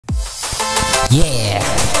Yeah,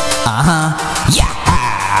 yeah.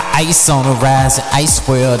 Ice on the rise, and I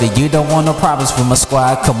swear that you don't want no problems with my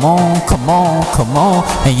squad. Come on, come on, come on,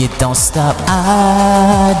 and you don't stop.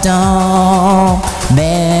 I don't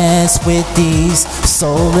mess with these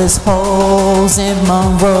soulless hoes in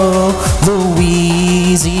Monroe,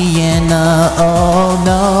 Louisiana. Oh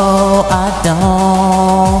no, I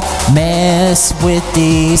don't mess with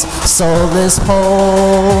these soulless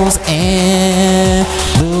hoes in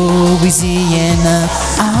Louisiana.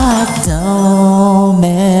 I don't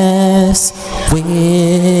mess with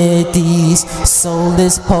these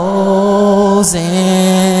soulless hoes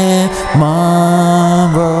in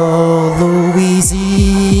Monroe,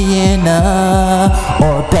 Louisiana,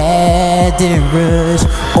 or Baton Rouge,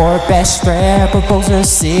 or Bastrap, or Bossier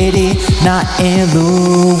City, not in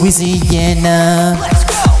Louisiana.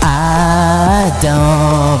 I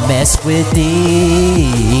don't mess with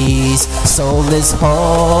these soulless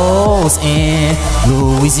hoes in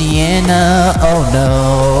Louisiana, oh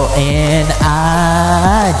no. And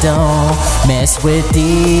I don't mess with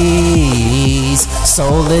these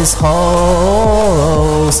soulless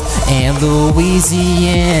hoes in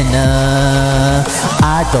Louisiana.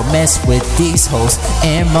 I don't mess with these hoes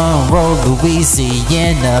in Monroe,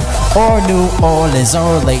 Louisiana, or New Orleans,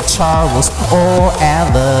 or Lake Charles, or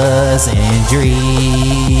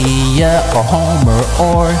Alexandria, or Homer,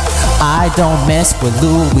 or I don't mess with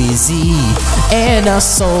Louisiana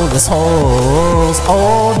soulless hoes.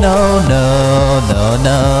 Oh no, no, no,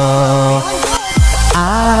 no.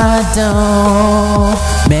 I don't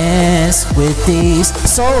mess with these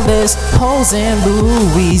soulless hoes in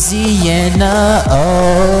Louisiana.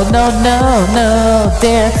 Oh no, no, no.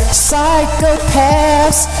 They're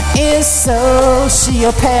psychopaths and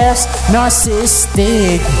sociopaths,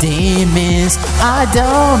 narcissistic demons. I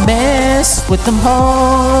don't mess with them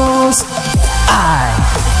hoes. I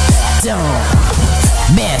don't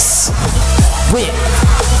mess with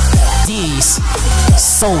these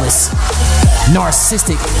soulless,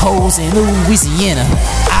 narcissistic hoes in Louisiana.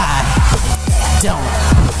 I don't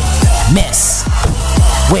mess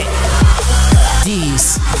with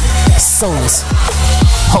these soulless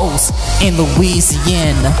hoes in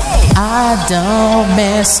Louisiana. I don't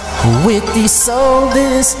mess with these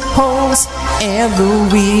soulless hoes in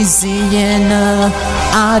Louisiana.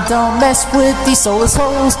 I don't mess with these soulless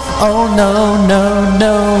hoes. Oh no, no,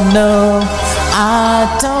 no, no. I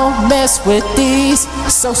don't mess with these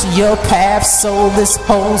sociopath soulless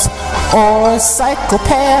hoes or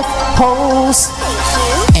psychopath hoes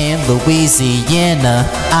in Louisiana.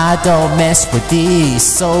 I don't mess with these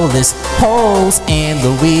soulless hoes in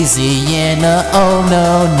Louisiana. Oh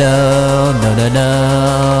no, no, no, no,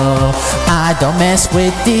 no. I don't mess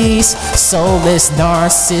with these soulless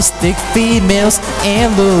narcissistic females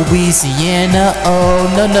in Louisiana. Oh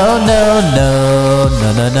no, no, no, no,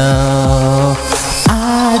 no, no, no.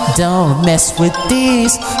 I don't mess with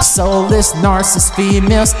these soulless narcissist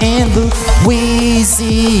females in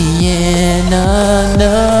Louisiana.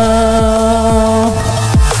 No,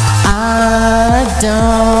 I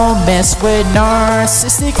don't mess with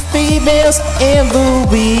narcissistic females in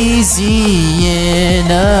Louisiana.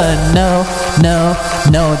 No, no,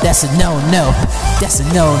 no, that's a no, no. That's a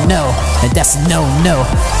no, no, and that's a no, no.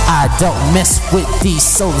 I don't mess with these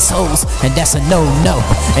soulless hoes, and that's a no, no,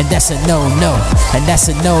 and that's a no, no, and that's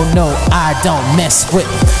a no, no. I don't mess with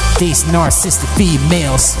these narcissistic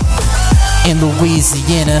females in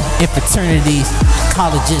Louisiana, in fraternities,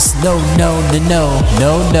 colleges. No, no, no, no,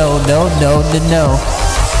 no, no, no, no, no, no.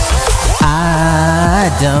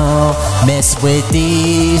 I don't mess with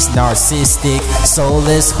these narcissistic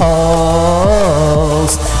soulless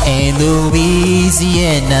hoes in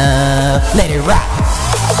Louisiana. Let it rock,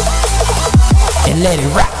 and let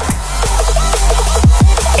it rock,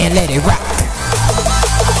 and let it rock.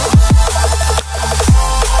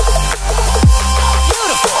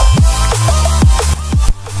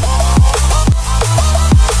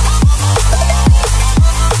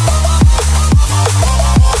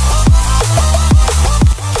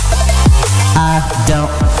 I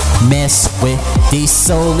don't mess with these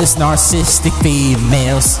soulless narcissistic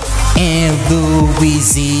females in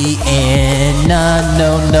Louisiana.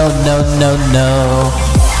 No, no, no, no, no.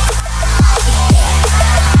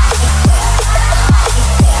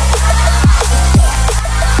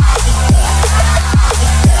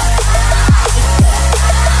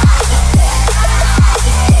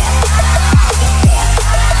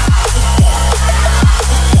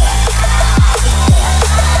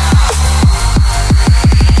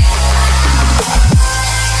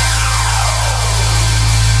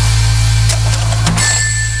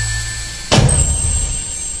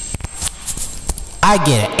 I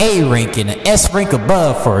get an A rank and an S rank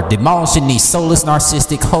above for demolishing these soulless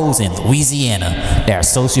narcissistic hoes in Louisiana. They are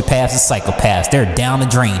sociopaths and psychopaths. They're down the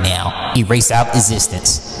drain now. Erase out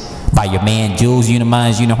existence. By your man Jules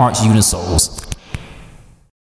Unimine's Unihearts Unisouls.